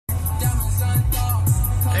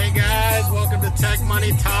Tech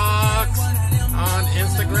Money Talks on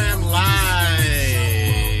Instagram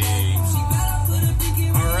Live.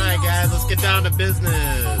 Alright guys, let's get down to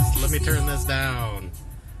business. Let me turn this down.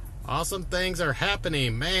 Awesome things are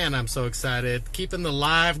happening. Man, I'm so excited. Keeping the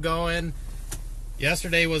live going.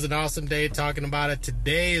 Yesterday was an awesome day talking about it.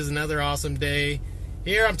 Today is another awesome day.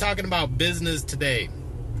 Here I'm talking about business today.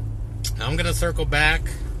 I'm going to circle back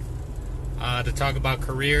to talk about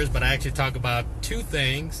careers, but I actually talk about two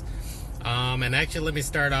things. And actually, let me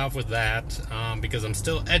start off with that because I'm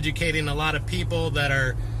still educating a lot of people that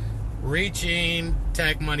are reaching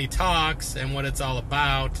Tech Money Talks and what it's all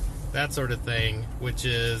about, that sort of thing, which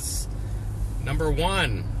is number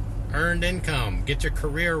one, earned income. Get your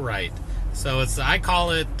career right. So I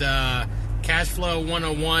call it Cash Flow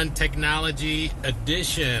 101 Technology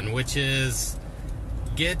Edition, which is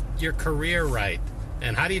get your career right.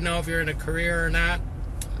 And how do you know if you're in a career or not?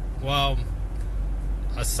 Well,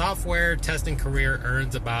 a software testing career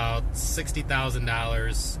earns about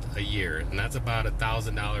 $60,000 a year, and that's about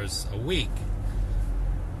 $1,000 a week.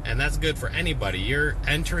 And that's good for anybody. You're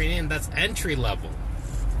entering in, that's entry level.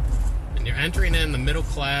 And you're entering in the middle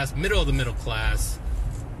of the middle class,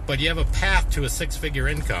 but you have a path to a six-figure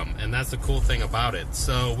income, and that's the cool thing about it.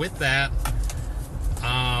 So with that,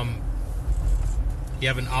 you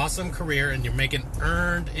have an awesome career and you're making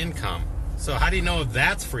earned income. So how do you know if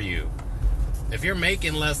that's for you? If you're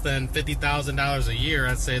making less than $50,000 a year,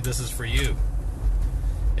 I'd say this is for you.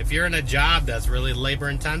 If you're in a job that's really labor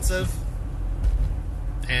intensive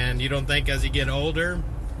and you don't think as you get older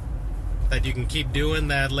that you can keep doing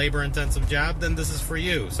that labor intensive job, then this is for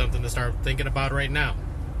you. Something to start thinking about right now.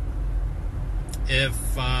 If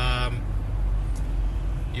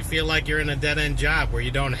you feel like you're in a dead-end job where you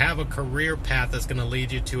don't have a career path that's going to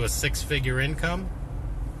lead you to a six-figure income,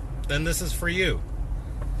 then this is for you.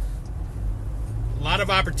 A lot of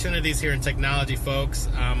opportunities here in technology, folks.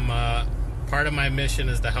 Part of my mission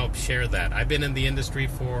is to help share that. I've been in the industry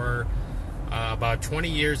for about 20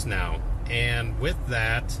 years now, and with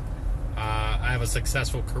that, I have a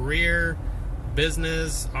successful career,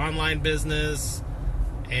 business, online business,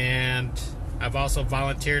 and I've also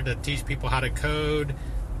volunteered to teach people how to code,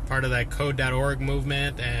 part of that code.org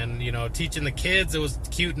movement, and teaching the kids, it was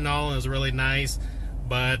cute and all, and it was really nice,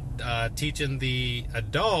 but teaching the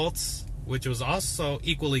adults, which was also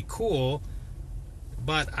equally cool,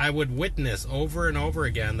 but I would witness over and over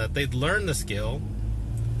again that they'd learn the skill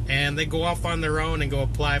and they go off on their own and go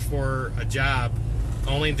apply for a job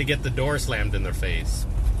only to get the door slammed in their face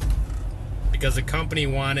because the company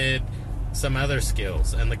wanted some other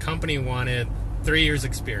skills and the company wanted 3 years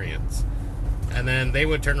experience. And then they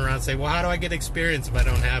would turn around and say, well, how do I get experience if I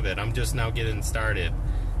don't have it? I'm just now getting started.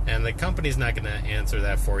 And the company's not going to answer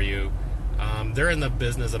that for you. They're in the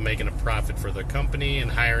business of making a profit for the company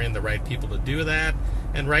and hiring the right people to do that,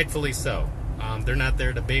 and rightfully so. They're not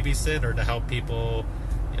there to babysit or to help people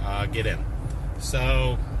get in.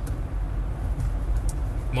 So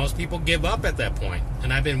most people give up at that point,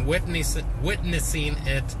 and I've been witnessing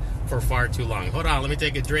it for far too long. Hold on, let me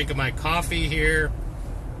take a drink of my coffee here.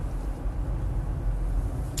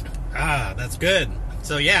 That's good.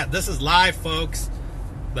 So yeah, this is live, folks.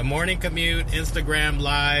 The morning commute, Instagram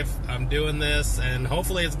live. I'm doing this, and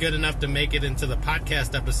hopefully it's good enough to make it into the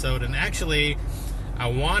podcast episode. And actually, I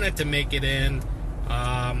wanted to make it in.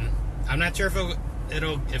 I'm not sure if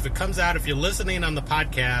it comes out. If you're listening on the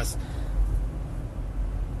podcast,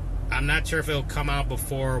 I'm not sure if it'll come out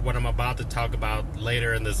before what I'm about to talk about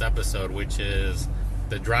later in this episode, which is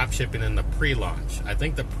the drop shipping and the pre-launch. I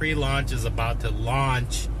think the pre-launch is about to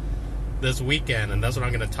launch this weekend, and that's what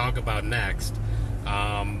I'm going to talk about next.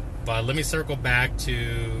 But let me circle back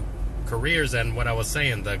to careers and what I was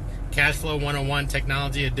saying. The Cash Flow 101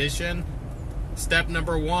 Technology Edition. Step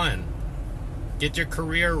number one, get your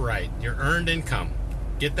career right, your earned income.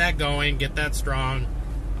 Get that going, get that strong.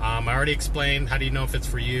 I already explained how do you know if it's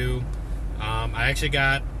for you. I actually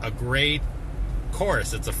got a great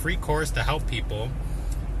course. It's a free course to help people.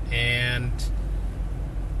 And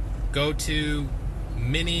go to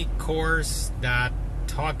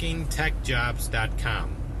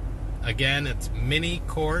minicourse.talkingtechjobs.com. Again, it's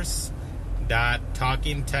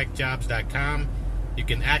minicourse.talkingtechjobs.com. You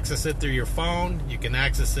can access it through your phone. You can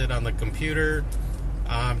access it on the computer.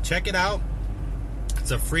 Check it out. It's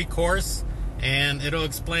a free course, and it'll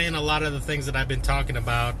explain a lot of the things that I've been talking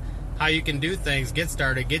about, how you can do things, get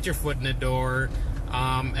started, get your foot in the door,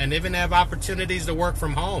 and even have opportunities to work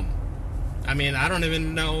from home. I mean, I don't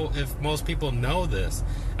even know if most people know this.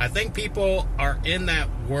 I think people are in that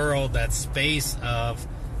world, that space of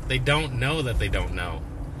they don't know that they don't know.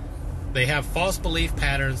 they have false belief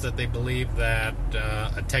patterns that they believe that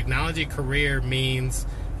a technology career means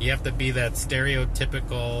you have to be that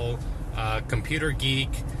stereotypical computer geek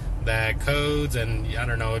that codes and, I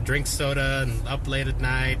don't know, drinks soda and up late at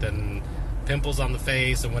night and pimples on the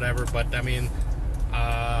face and whatever. But I mean,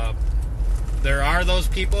 there are those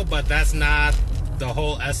people, but that's not the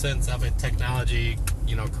whole essence of a technology,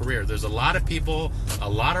 career. There's a lot of people, a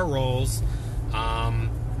lot of roles.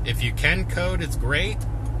 If you can code, it's great.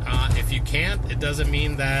 If you can't, it doesn't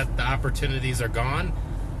mean that the opportunities are gone.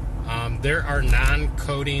 There are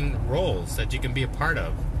non-coding roles that you can be a part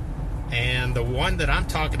of. And the one that I'm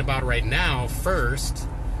talking about right now first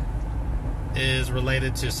is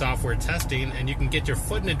related to software testing, and you can get your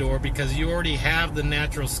foot in the door because you already have the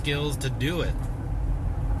natural skills to do it.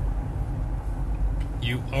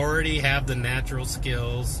 You already have the natural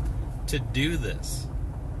skills to do this.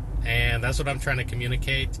 And that's what I'm trying to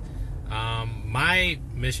communicate. My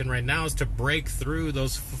mission right now is to break through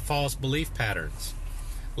those false belief patterns.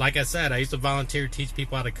 Like I said, I used to volunteer to teach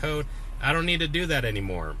people how to code. I don't need to do that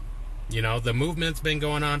anymore. The movement's been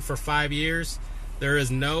going on for 5 years. There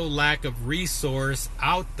is no lack of resource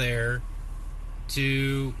out there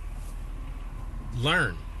to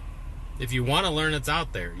learn. If you want to learn, it's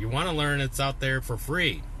out there. You want to learn, it's out there for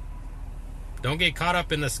free. Don't get caught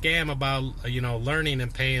up in the scam about, learning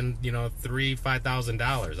and paying, $3,000,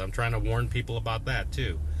 $5,000. I'm trying to warn people about that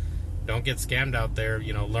too. Don't get scammed out there,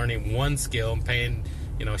 learning one skill and paying,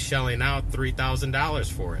 shelling out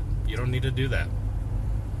 $3,000 for it. You don't need to do that.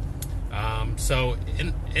 So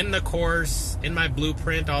in the course, in my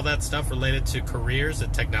blueprint, all that stuff related to careers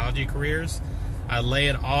and technology careers, I lay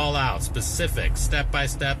it all out, specific, step by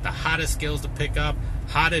step, the hottest skills to pick up,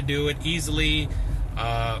 how to do it easily,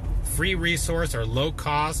 free resource or low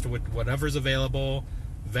cost with whatever's available,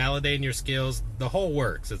 validating your skills. The whole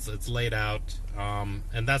works. It's laid out,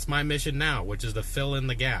 and that's my mission now, which is to fill in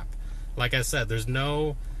the gap. Like I said, there's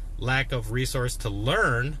no lack of resource to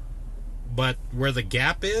learn, but where the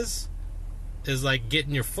gap is like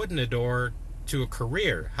getting your foot in the door to a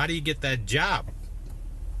career. How do you get that job?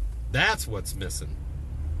 That's what's missing.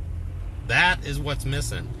 That is what's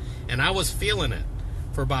missing. And I was feeling it.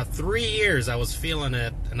 For about 3 years, I was feeling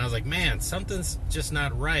it. And I was like, man, something's just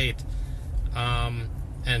not right.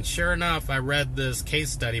 And sure enough, I read this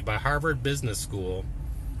case study by Harvard Business School.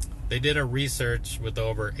 They did a research with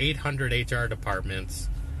over 800 HR departments,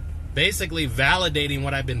 basically validating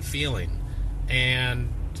what I've been feeling.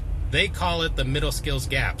 And they call it the middle skills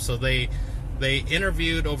gap. So they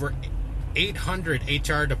interviewed over 800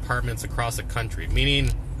 HR departments across the country,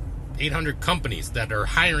 meaning 800 companies that are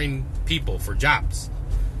hiring people for jobs.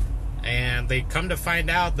 And they come to find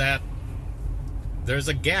out that there's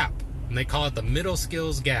a gap, and they call it the middle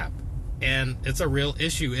skills gap. And it's a real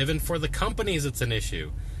issue. Even for the companies, it's an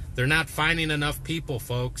issue. They're not finding enough people,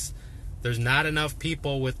 folks. There's not enough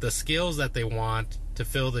people with the skills that they want to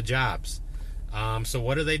fill the jobs. So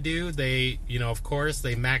what do? They, of course,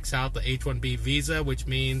 they max out the H-1B visa, which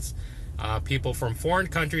means people from foreign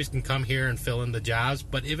countries can come here and fill in the jobs.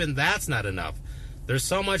 But even that's not enough. There's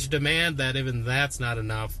so much demand that even that's not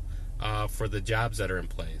enough for the jobs that are in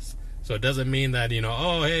place. So it doesn't mean that,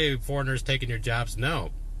 oh, hey, foreigners taking your jobs.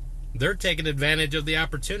 No. They're taking advantage of the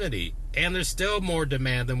opportunity. And there's still more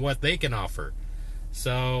demand than what they can offer.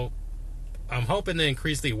 So I'm hoping to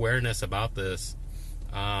increase the awareness about this.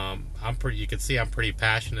 You can see I'm pretty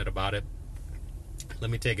passionate about it. Let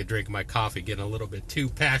me take a drink of my coffee, getting a little bit too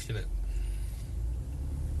passionate.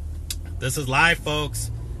 This is live,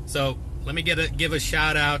 folks. So let me give a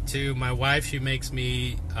shout out to my wife. She makes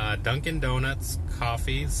me Dunkin' Donuts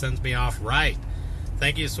coffee, sends me off right.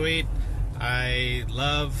 Thank you, sweet. I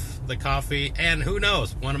love the coffee. And who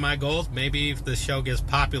knows, one of my goals, maybe if the show gets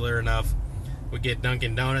popular enough, we get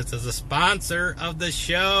Dunkin' Donuts as a sponsor of the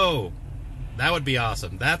show. That would be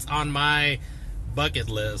awesome. That's on my bucket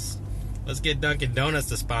list. Let's get Dunkin' Donuts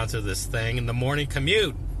to sponsor this thing in the morning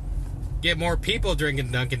commute. Get more people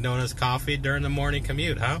drinking Dunkin' Donuts coffee during the morning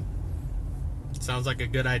commute, huh? Sounds like a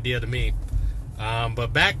good idea to me.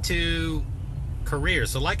 But back to career.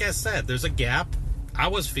 So like I said, there's a gap. I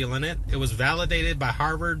was feeling it. It was validated by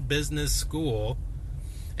Harvard Business School.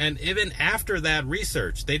 And even after that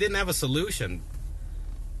research, they didn't have a solution.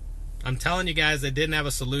 I'm telling you guys, they didn't have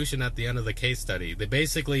a solution at the end of the case study. They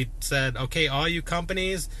basically said, okay, all you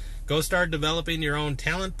companies, go start developing your own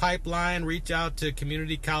talent pipeline, reach out to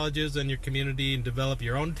community colleges in your community and develop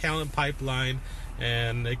your own talent pipeline,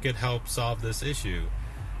 and it could help solve this issue.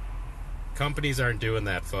 Companies aren't doing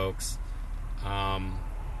that, folks.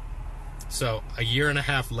 So a year and a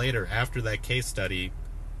half later, after that case study,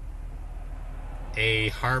 a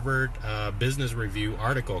Harvard Business Review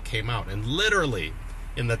article came out, and literally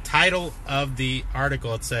in the title of the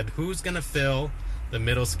article it said, "Who's going to fill the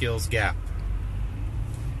middle skills gap?"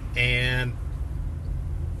 And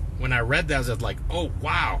when I read that, I was like, oh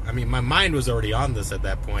wow. I mean, my mind was already on this at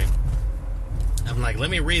that point. I'm like, let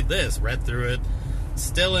me read this. Read through it.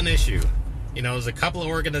 Still an issue. You know, there's a couple of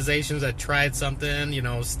organizations that tried something, you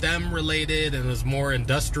know, STEM related, and it was more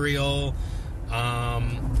industrial,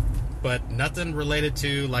 but nothing related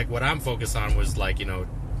to like what I'm focused on was like, you know,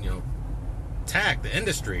 tech, the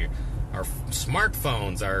industry, our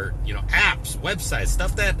smartphones, our, you know, apps, websites,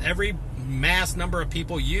 stuff that every mass number of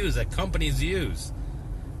people use, that companies use.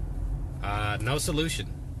 No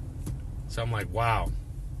solution. So I'm like, wow.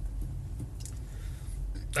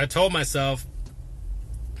 I told myself,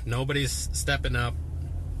 nobody's stepping up.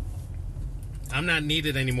 I'm not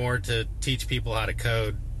needed anymore to teach people how to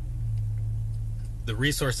code. The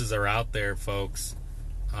resources are out there, folks.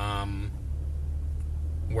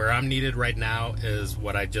 Where I'm needed right now is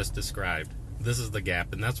what I just described. This is the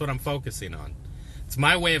gap, and that's what I'm focusing on. It's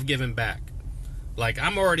my way of giving back. Like,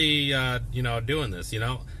 I'm already, doing this,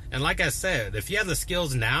 And like I said, if you have the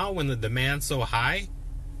skills now when the demand's so high,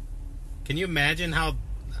 can you imagine how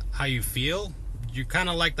you feel? You're kind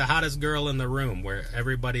of like the hottest girl in the room where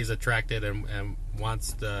everybody's attracted and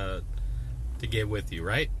wants to get with you,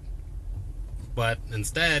 right? But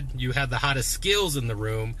instead, you have the hottest skills in the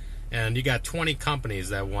room and you got 20 companies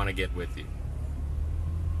that want to get with you.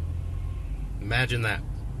 Imagine that.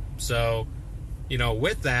 So,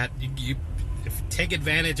 with that, you take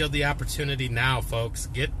advantage of the opportunity now, folks.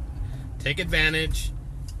 Take advantage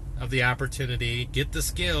of the opportunity, get the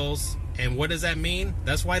skills, and what does that mean?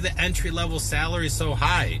 That's why the entry-level salary is so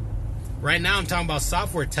high. Right now, I'm talking about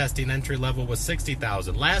software testing. Entry level was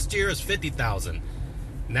 $60,000. Last year it was $50,000.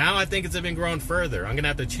 Now I think it's been growing further. I'm gonna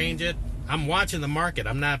have to change it. I'm watching the market.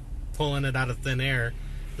 I'm not pulling it out of thin air.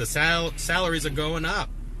 The salaries are going up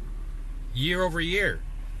year over year.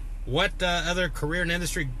 What other career and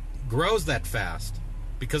industry grows that fast?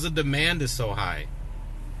 Because the demand is so high.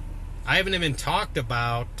 I haven't even talked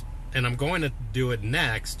about, and I'm going to do it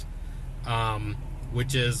next,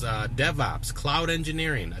 which is DevOps, cloud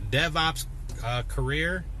engineering. A DevOps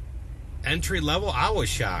career, entry level, I was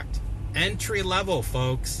shocked. Entry level,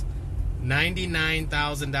 folks,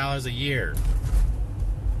 $99,000 a year.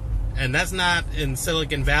 And that's not in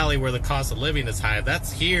Silicon Valley where the cost of living is high.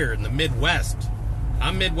 That's here in the Midwest.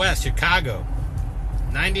 I'm Midwest, Chicago.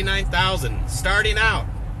 $99,000 starting out.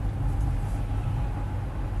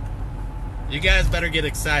 You guys better get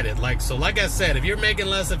excited. Like I said, if you're making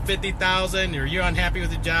less than $50,000 or you're unhappy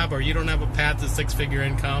with your job or you don't have a path to six-figure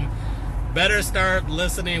income, better start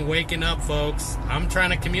listening, waking up, folks. I'm trying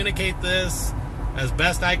to communicate this as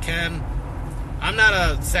best I can. I'm not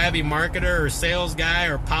a savvy marketer or sales guy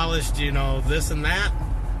or polished, this and that.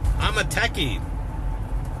 I'm a techie,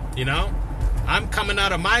 I'm coming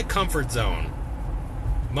out of my comfort zone.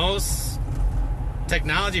 Most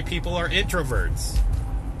technology people are introverts.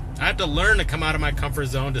 I have to learn to come out of my comfort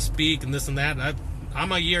zone to speak and this and that.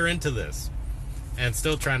 I'm a year into this and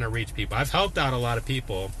still trying to reach people. I've helped out a lot of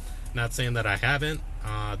people. Not saying that I haven't.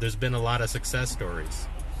 There's been a lot of success stories.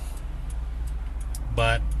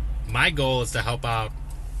 But my goal is to help out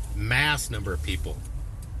mass number of people.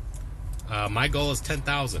 My goal is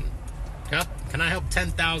 10,000. Can I help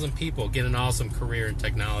 10,000 people get an awesome career in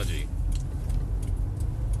technology?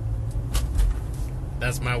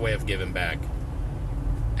 That's my way of giving back.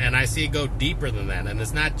 And I see it go deeper than that. And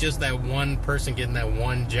it's not just that one person getting that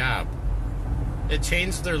one job. It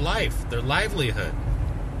changed their life, their livelihood.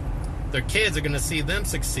 Their kids are going to see them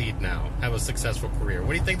succeed now, have a successful career.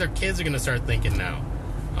 What do you think their kids are going to start thinking now?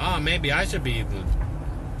 Maybe I should be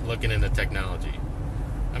looking into technology.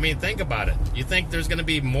 I mean, think about it. You think there's going to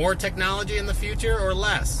be more technology in the future or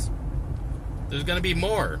less? There's going to be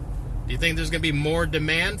more. Do you think there's going to be more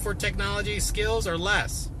demand for technology skills or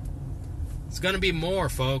less? It's going to be more,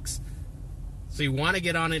 folks. So you want to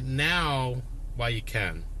get on it now while you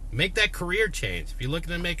can. Make that career change. If you're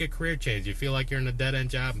looking to make a career change, you feel like you're in a dead-end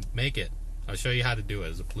job, make it. I'll show you how to do it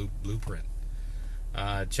as a blueprint.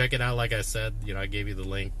 Check it out. Like I said, I gave you the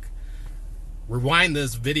link. Rewind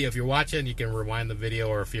this video. If you're watching, you can rewind the video,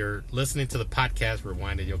 or if you're listening to the podcast,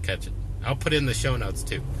 rewind it. You'll catch it. I'll put it in the show notes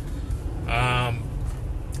too.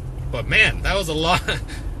 But man, that was a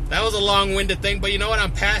long-winded thing. But you know what?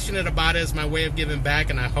 I'm passionate about it. It's my way of giving back,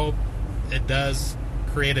 and I hope it does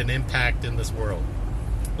create an impact in this world.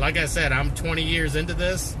 Like I said, I'm 20 years into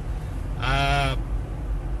this. I'm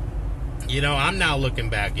now looking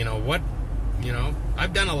back.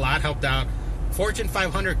 I've done a lot, helped out Fortune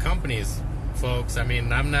 500 companies, folks. I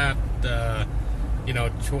mean, I'm not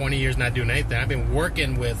 20 years not doing anything. I've been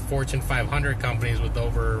working with Fortune 500 companies with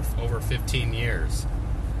over 15 years.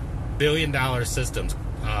 Billion-dollar systems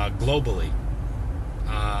globally.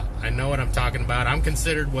 I know what I'm talking about. I'm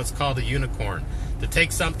considered what's called a unicorn. To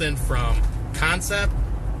take something from concept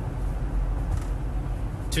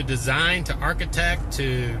to design to architect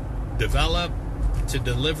to develop to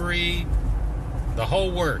delivery, the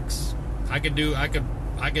whole works. I could do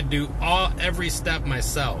every step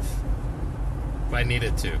myself if I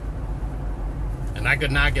needed to. And I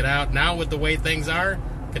could knock it out. Now with the way things are,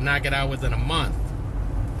 could knock it out within a month.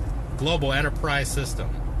 Global enterprise system.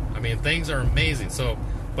 I mean, things are amazing. So,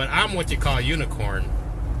 but I'm what you call a unicorn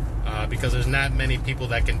because there's not many people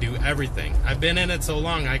that can do everything. I've been in it so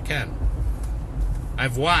long, I can.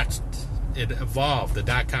 I've watched it evolve, the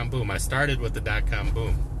dot-com boom. I started with the dot-com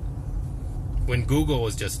boom. When Google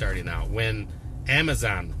was just starting out. When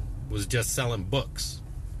Amazon was just selling books.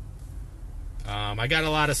 I got a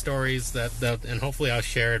lot of stories that and hopefully I'll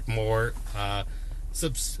share it more. Let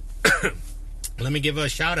me give a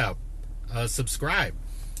shout out. Subscribe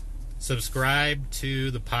to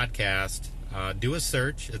the podcast. Do a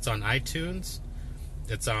search. It's on iTunes.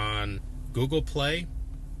 It's on Google Play.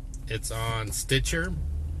 It's on Stitcher.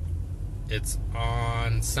 It's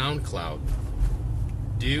on SoundCloud.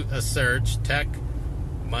 Do a search. Tech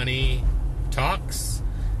Money Talks.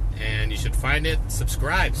 And you should find it.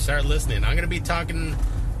 Subscribe. Start listening. I'm going to be talking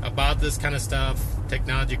about this kind of stuff.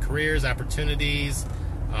 Technology careers, opportunities,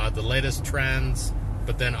 the latest trends.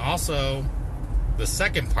 But then also the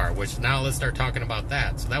second part, which now let's start talking about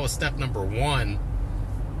that. So that was step number 1,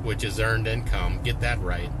 which is earned income. Get that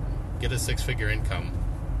right. Get a 6-figure income.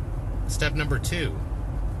 Step number 2.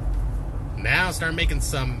 Now start making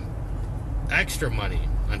some extra money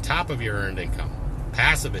on top of your earned income.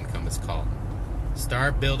 Passive income is called.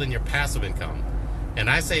 Start building your passive income. And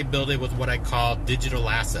I say build it with what I call digital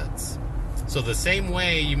assets. So the same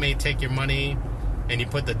way you may take your money and you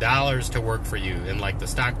put the dollars to work for you in like the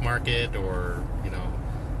stock market or,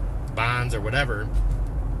 bonds or whatever,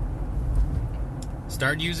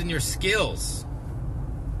 start using your skills.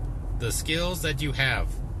 The skills that you have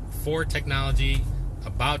for technology,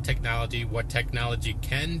 about technology, what technology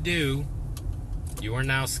can do. You are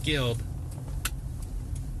now skilled.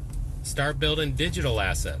 Start building digital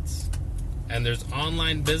assets. And there's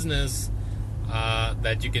online business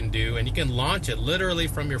that you can do, and you can launch it literally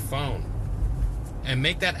from your phone and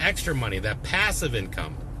make that extra money, that passive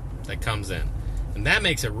income that comes in. And that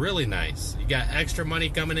makes it really nice. You got extra money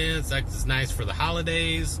coming in. It's nice for the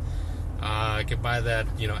holidays. You can buy that,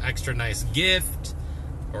 extra nice gift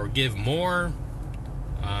or give more.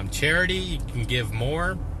 Charity, you can give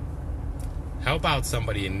more. Help out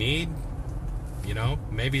somebody in need.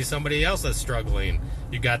 Maybe somebody else that's struggling.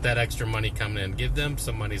 You got that extra money coming in. Give them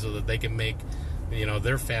some money so that they can make,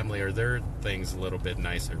 their family or their things a little bit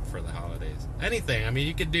nicer for the holidays. Anything. I mean,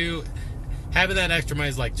 you could do, having that extra money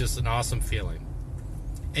is like just an awesome feeling.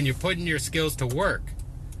 And you're putting your skills to work.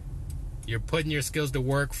 You're putting your skills to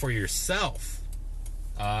work for yourself.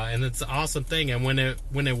 And it's an awesome thing. And when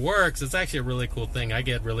it works, it's actually a really cool thing. I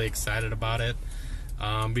get really excited about it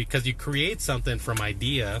because you create something from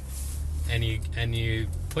idea and you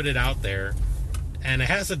put it out there, and it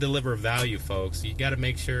has to deliver value, folks. You got to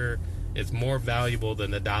make sure it's more valuable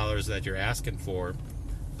than the dollars that you're asking for.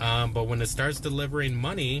 But when it starts delivering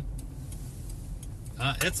money,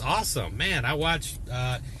 it's awesome, man. I watch,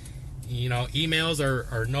 emails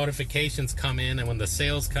or notifications come in, and when the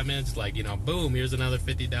sales come in, it's like, boom, here's another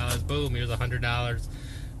 $50, boom, here's $100.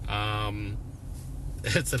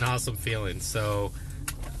 It's an awesome feeling. So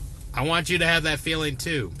I want you to have that feeling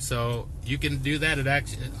too. So you can do that.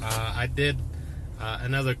 I did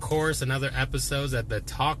another course, another episodes that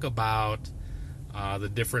talk about the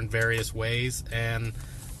different various ways. And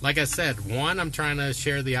like I said, 1, I'm trying to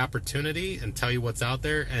share the opportunity and tell you what's out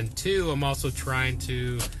there. And 2, I'm also trying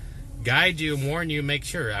to guide you and warn you, make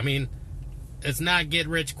sure. I mean, it's not get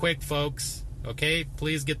rich quick, folks. Okay?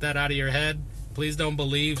 Please get that out of your head. Please don't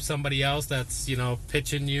believe somebody else that's,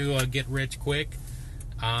 pitching you a get rich quick.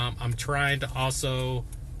 I'm trying to also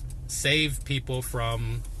save people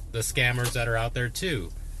from the scammers that are out there too.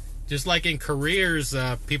 Just like in careers,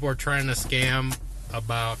 people are trying to scam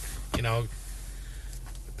about,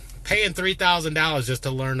 paying $3,000 just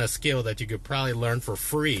to learn a skill that you could probably learn for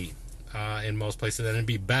free in most places, and it'd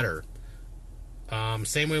be better.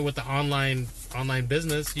 Same way with the online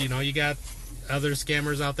business. You got other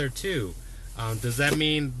scammers out there too. Does that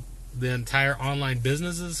mean the entire online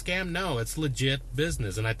business is a scam? No, it's legit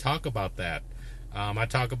business, and I talk about that. I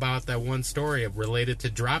talk about that one story related to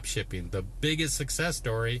drop shipping, the biggest success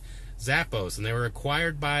story, Zappos, and they were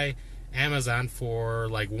acquired by Amazon for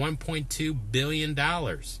like $1.2 billion.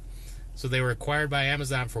 So they were acquired by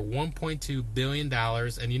Amazon for $1.2 billion.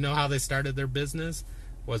 And you know how they started their business?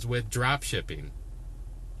 Was with drop shipping.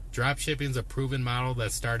 Drop shipping is a proven model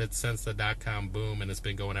that started since the dot-com boom, and it's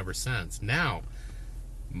been going ever since. Now,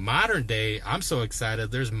 modern day, I'm so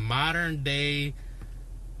excited. There's modern day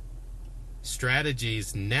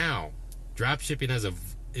strategies now. Drop shipping has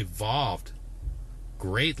evolved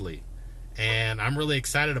greatly, and I'm really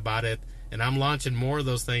excited about it. And I'm launching more of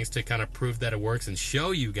those things to kind of prove that it works and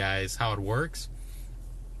show you guys how it works.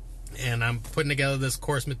 And I'm putting together this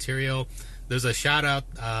course material. There's a shout out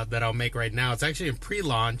that I'll make right now. It's actually in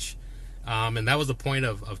pre-launch, and that was the point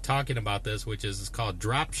of talking about this, which is it's called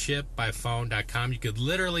dropshipbyphone.com. You could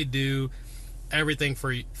literally do everything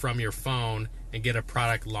from your phone and get a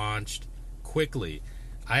product launched quickly.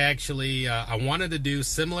 I actually I wanted to do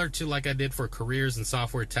similar to like I did for careers and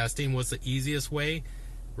software testing. What's the easiest way?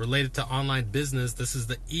 Related to online business, this is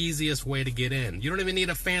the easiest way to get in. You don't even need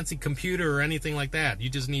a fancy computer or anything like that. You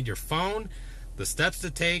just need your phone, the steps to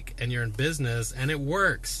take, and you're in business, and it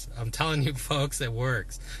works. I'm telling you, folks, it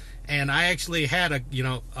works. And I actually had a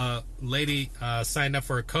lady signed up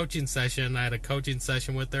for a coaching session. I had a coaching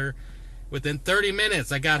session with her. Within 30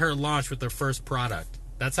 minutes, I got her launched with her first product.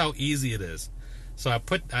 That's how easy it is. So I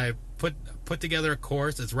put together a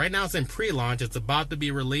course. It's right now it's in pre-launch. It's about to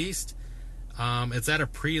be released. It's at a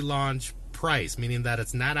pre-launch price, meaning that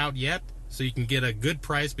it's not out yet, so you can get a good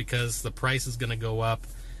price because the price is going to go up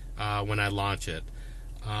when I launch it.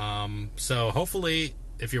 So hopefully,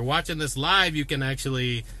 if you're watching this live, you can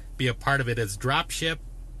actually be a part of it. It's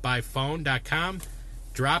dropshipbyphone.com,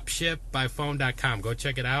 dropshipbyphone.com. Go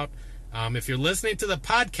check it out. If you're listening to the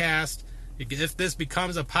podcast, if this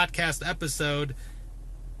becomes a podcast episode,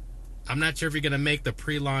 I'm not sure if you're going to make the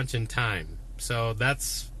pre-launch in time. So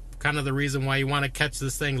that's kind of the reason why you want to catch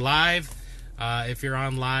this thing live, if you're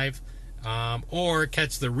on live, or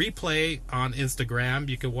catch the replay on Instagram.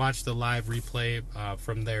 You can watch the live replay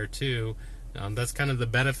from there too. That's kind of the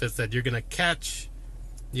benefits that you're going to catch,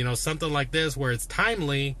 something like this where it's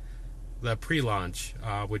timely, the pre-launch,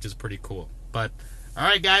 which is pretty cool. But all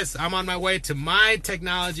right, guys, I'm on my way to my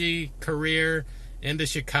technology career into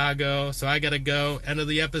Chicago, so I got to go. End of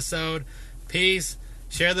the episode. Peace.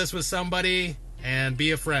 Share this with somebody and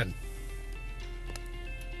be a friend.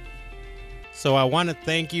 So I want to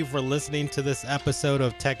thank you for listening to this episode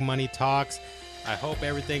of Tech Money Talks. I hope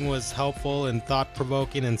everything was helpful and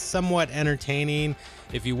thought-provoking and somewhat entertaining.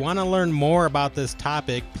 If you want to learn more about this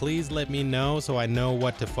topic, please let me know so I know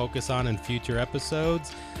what to focus on in future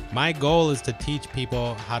episodes. My goal is to teach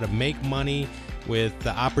people how to make money with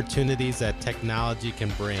the opportunities that technology can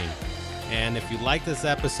bring. And if you like this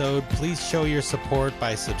episode, please show your support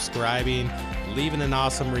by subscribing, leaving an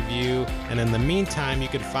awesome review. And in the meantime, you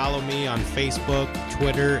can follow me on Facebook,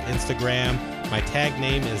 Twitter, Instagram. My tag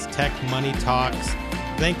name is Tech Money Talks.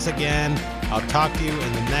 Thanks again. I'll talk to you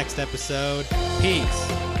in the next episode.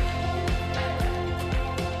 Peace.